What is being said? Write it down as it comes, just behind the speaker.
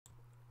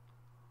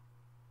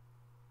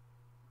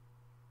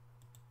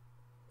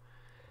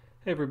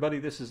Hey everybody,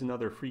 this is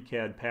another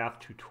FreeCAD Path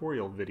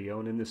tutorial video,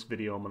 and in this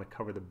video I'm going to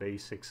cover the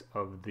basics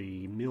of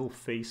the mill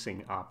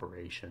facing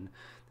operation.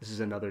 This is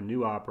another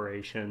new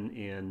operation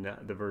in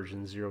the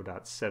version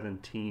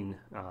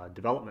 0.17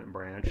 development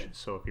branch,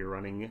 so if you're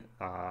running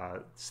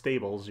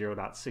stable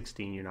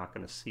 0.16 you're not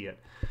going to see it.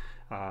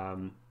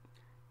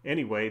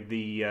 Anyway,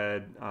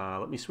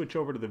 let me switch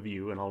over to the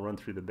view and I'll run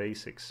through the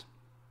basics.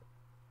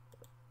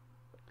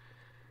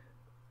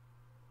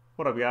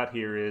 What I've got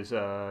here is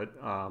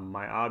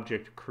my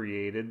object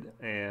created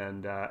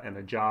and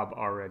a job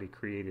already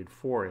created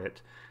for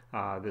it.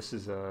 This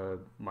is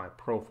my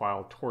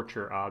profile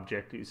torture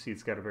object. You see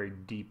it's got a very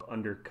deep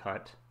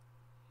undercut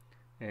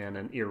and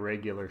an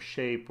irregular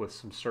shape with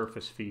some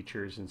surface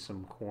features and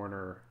some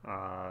corner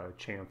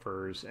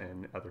chamfers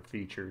and other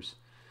features.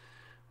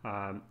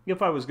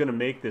 If I was going to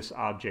make this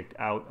object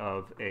out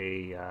of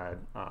a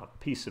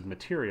piece of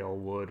material,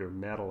 wood or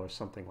metal or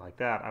something like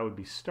that, I would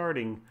be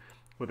starting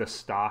with a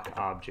stock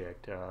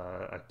object,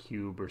 a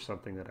cube or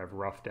something that I've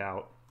roughed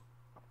out.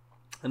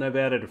 And I've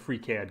added a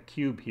FreeCAD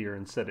cube here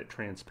and set it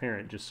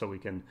transparent just so we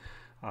can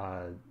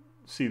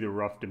see the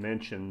rough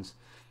dimensions.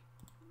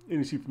 And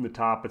you see from the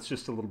top it's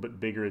just a little bit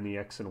bigger in the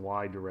X and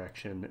Y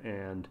direction,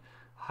 and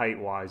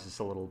height-wise it's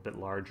a little bit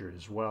larger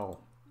as well.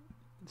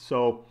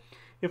 So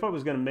if I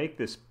was going to make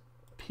this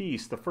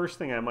piece, the first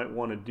thing I might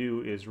want to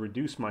do is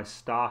reduce my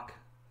stock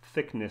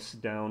thickness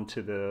down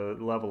to the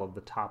level of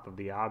the top of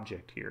the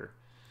object here.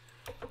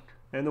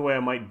 And the way I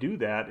might do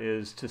that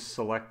is to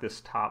select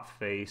this top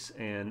face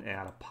and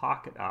add a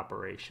pocket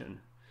operation.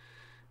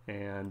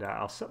 And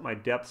I'll set my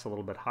depths a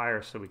little bit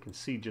higher so we can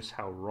see just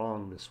how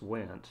wrong this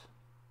went.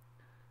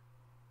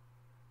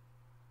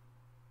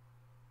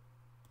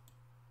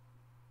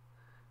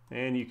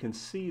 And you can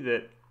see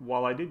that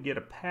while I did get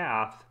a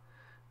path,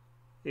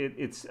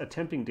 it's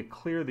attempting to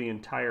clear the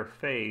entire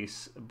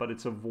face, but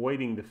it's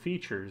avoiding the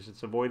features.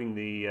 It's avoiding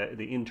the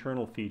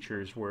internal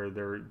features where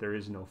there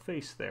is no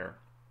face there.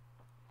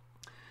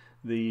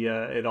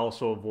 It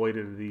also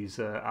avoided these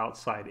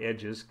outside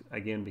edges,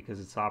 again, because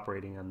it's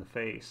operating on the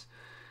face.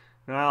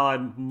 Now I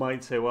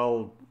might say,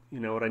 well, you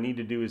know, what I need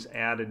to do is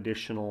add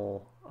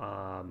additional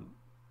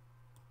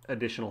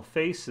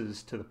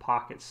faces to the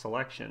pocket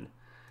selection.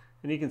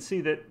 And you can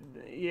see that,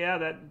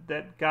 yeah,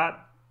 that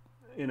got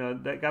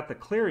the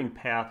clearing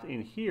path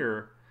in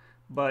here,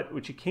 but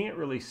what you can't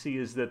really see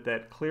is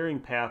that clearing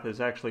path is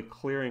actually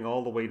clearing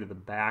all the way to the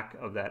back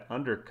of that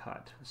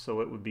undercut.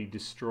 So it would be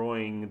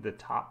destroying the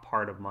top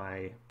part of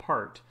my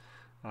part,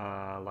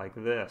 like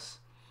this.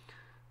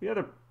 The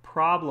other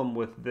problem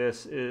with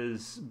this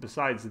is,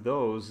 besides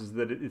those, is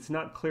that it's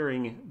not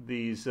clearing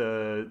these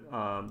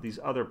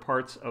other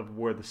parts of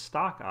where the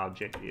stock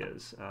object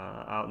is,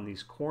 out in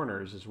these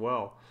corners as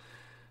well.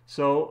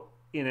 So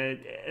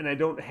and I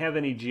don't have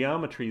any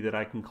geometry that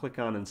I can click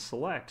on and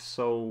select,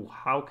 so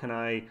how can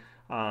I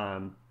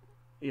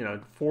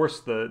force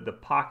the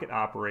pocket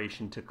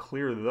operation to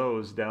clear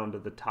those down to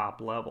the top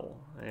level?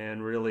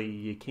 And really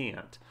you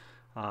can't,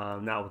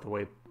 not with the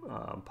way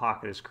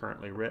pocket is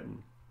currently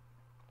written.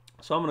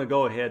 So I'm going to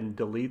go ahead and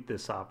delete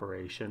this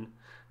operation,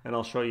 and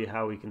I'll show you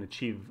how we can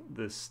achieve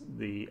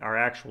our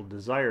actual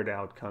desired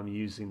outcome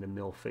using the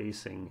mill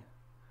facing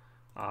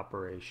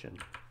operation.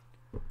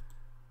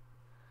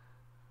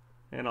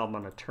 And I'm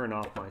going to turn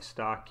off my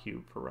stock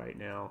cube for right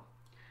now.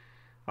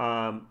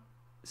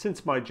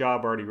 Since my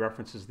job already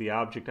references the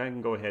object, I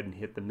can go ahead and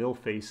hit the mill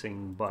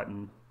facing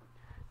button,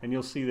 and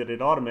you'll see that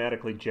it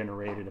automatically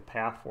generated a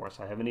path for us.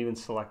 I haven't even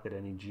selected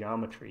any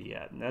geometry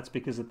yet, and that's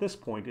because at this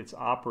point it's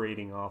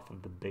operating off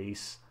of the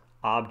base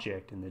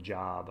object in the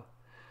job.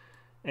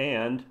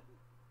 And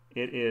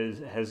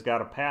it has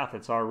got a path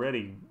that's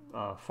already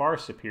far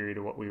superior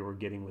to what we were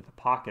getting with the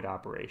pocket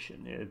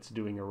operation. It's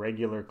doing a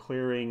regular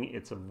clearing,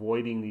 it's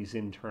avoiding these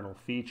internal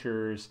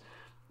features,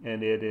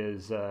 and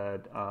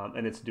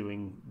it's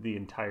doing the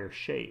entire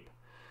shape.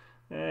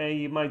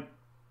 You might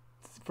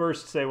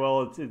first say,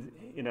 well,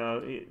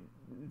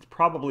 it's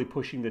probably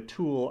pushing the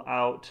tool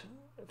out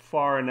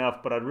far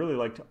enough, but I'd really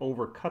like to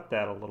overcut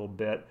that a little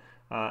bit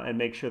and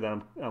make sure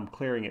that I'm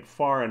clearing it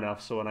far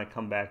enough so when I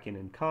come back in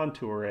and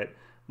contour it,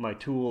 my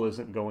tool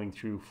isn't going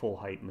through full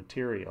height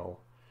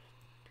material.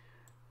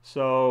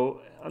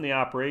 So on the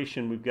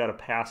operation we've got a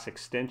pass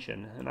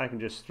extension, and I can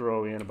just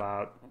throw in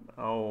about,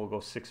 we'll go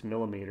 6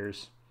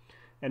 millimeters,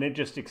 and it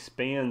just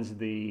expands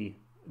the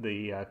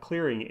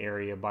clearing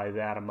area by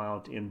that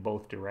amount in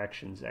both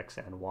directions, X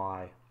and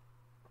Y.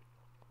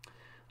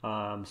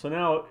 So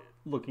now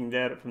looking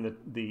at it from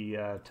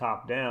the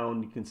top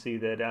down, you can see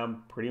that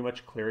I'm pretty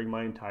much clearing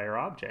my entire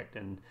object.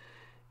 And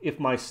if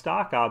my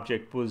stock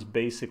object was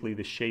basically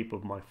the shape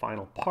of my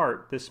final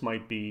part, this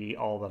might be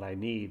all that I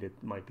need.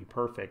 It might be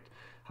perfect.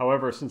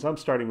 However, since I'm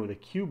starting with a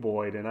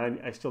cuboid and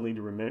I still need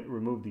to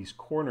remove these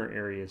corner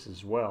areas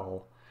as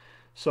well.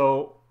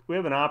 So we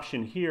have an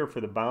option here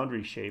for the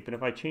boundary shape, and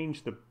if I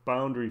change the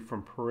boundary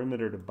from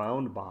perimeter to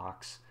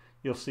boundbox,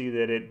 you'll see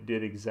that it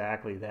did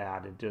exactly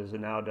that. It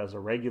now does a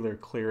regular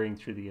clearing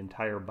through the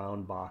entire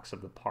boundbox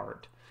of the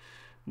part.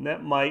 And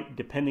that might,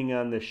 depending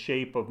on the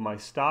shape of my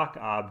stock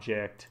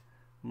object,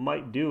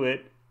 might do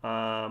it,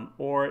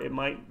 or it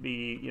might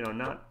be, you know,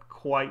 not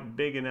quite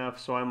big enough,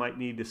 so I might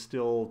need to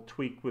still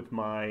tweak with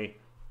my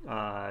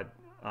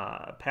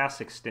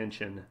pass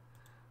extension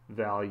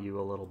value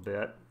a little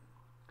bit,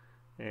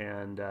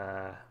 and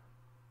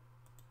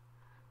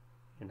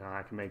you know,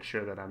 I can make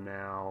sure that I'm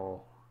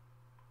now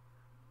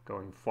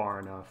going far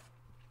enough,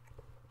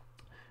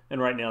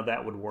 and right now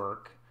that would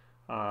work,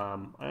 but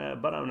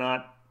I'm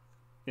not,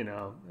 you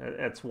know,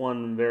 that's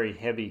one very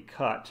heavy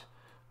cut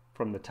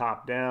from the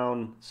top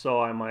down,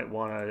 so I might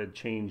want to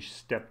change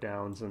step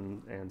downs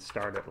and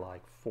start at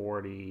like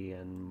 40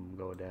 and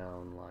go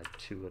down like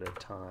 2 at a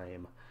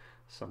time,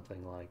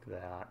 something like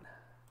that.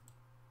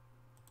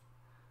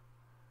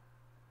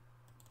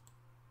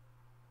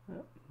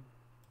 Yep.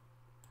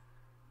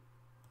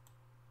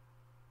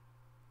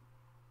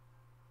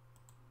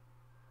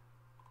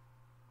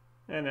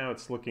 And now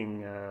it's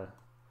looking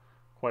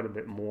quite a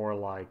bit more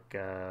like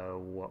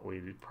what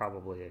we'd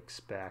probably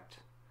expect.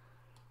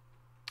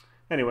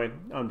 Anyway,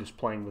 I'm just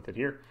playing with it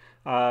here.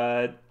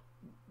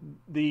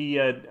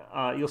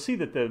 You'll see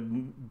that the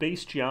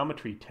base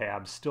geometry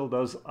tab still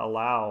does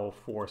allow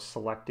for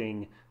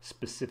selecting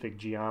specific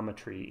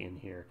geometry in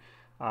here.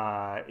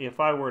 If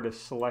I were to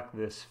select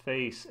this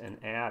face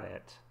and add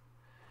it,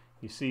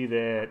 you see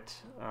that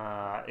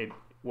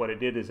what it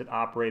did is it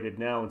operated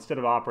now, instead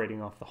of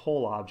operating off the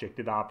whole object,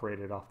 it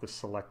operated off the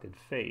selected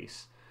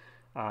face.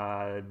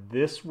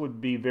 This would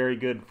be very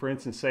good. For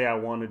instance, say I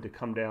wanted to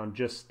come down,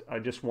 I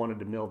just wanted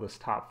to mill this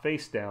top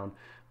face down,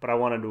 but I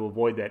wanted to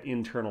avoid that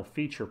internal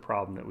feature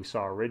problem that we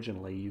saw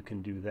originally. You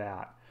can do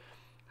that.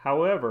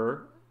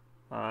 However,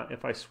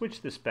 if I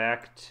switch this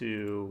back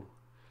to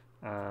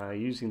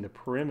using the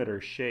perimeter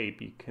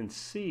shape, you can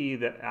see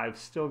that I've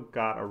still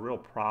got a real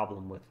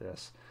problem with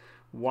this.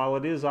 While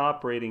it is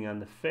operating on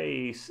the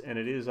face and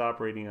it is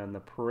operating on the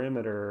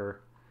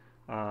perimeter,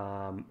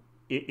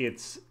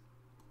 it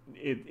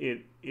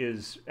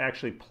is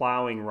actually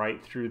plowing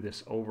right through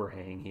this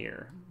overhang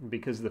here.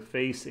 Because the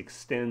face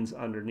extends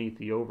underneath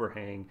the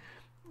overhang,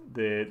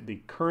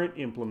 the current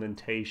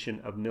implementation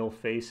of mill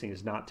facing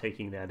is not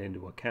taking that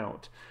into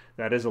account.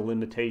 That is a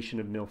limitation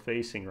of mill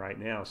facing right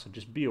now, so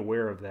just be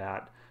aware of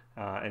that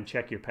and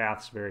check your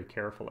paths very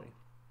carefully.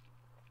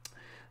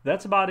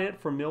 That's about it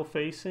for mill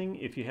facing.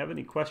 If you have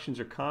any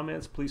questions or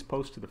comments, please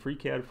post to the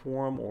FreeCAD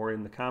forum or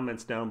in the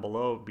comments down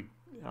below. I'd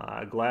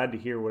be glad to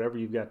hear whatever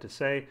you've got to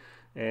say.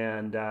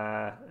 And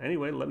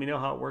anyway, let me know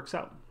how it works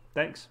out.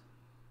 Thanks.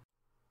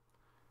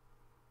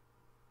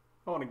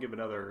 I want to give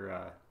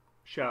another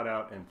shout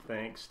out and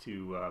thanks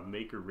to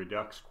Maker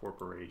Redux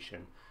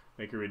Corporation.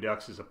 Maker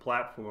Redux is a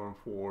platform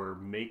for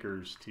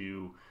makers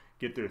to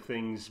get their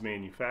things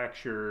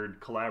manufactured,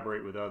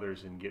 collaborate with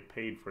others, and get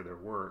paid for their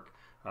work.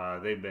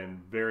 They've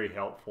been very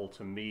helpful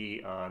to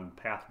me on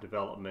path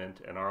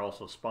development and are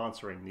also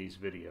sponsoring these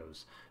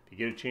videos. If you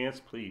get a chance,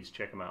 please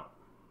check them out.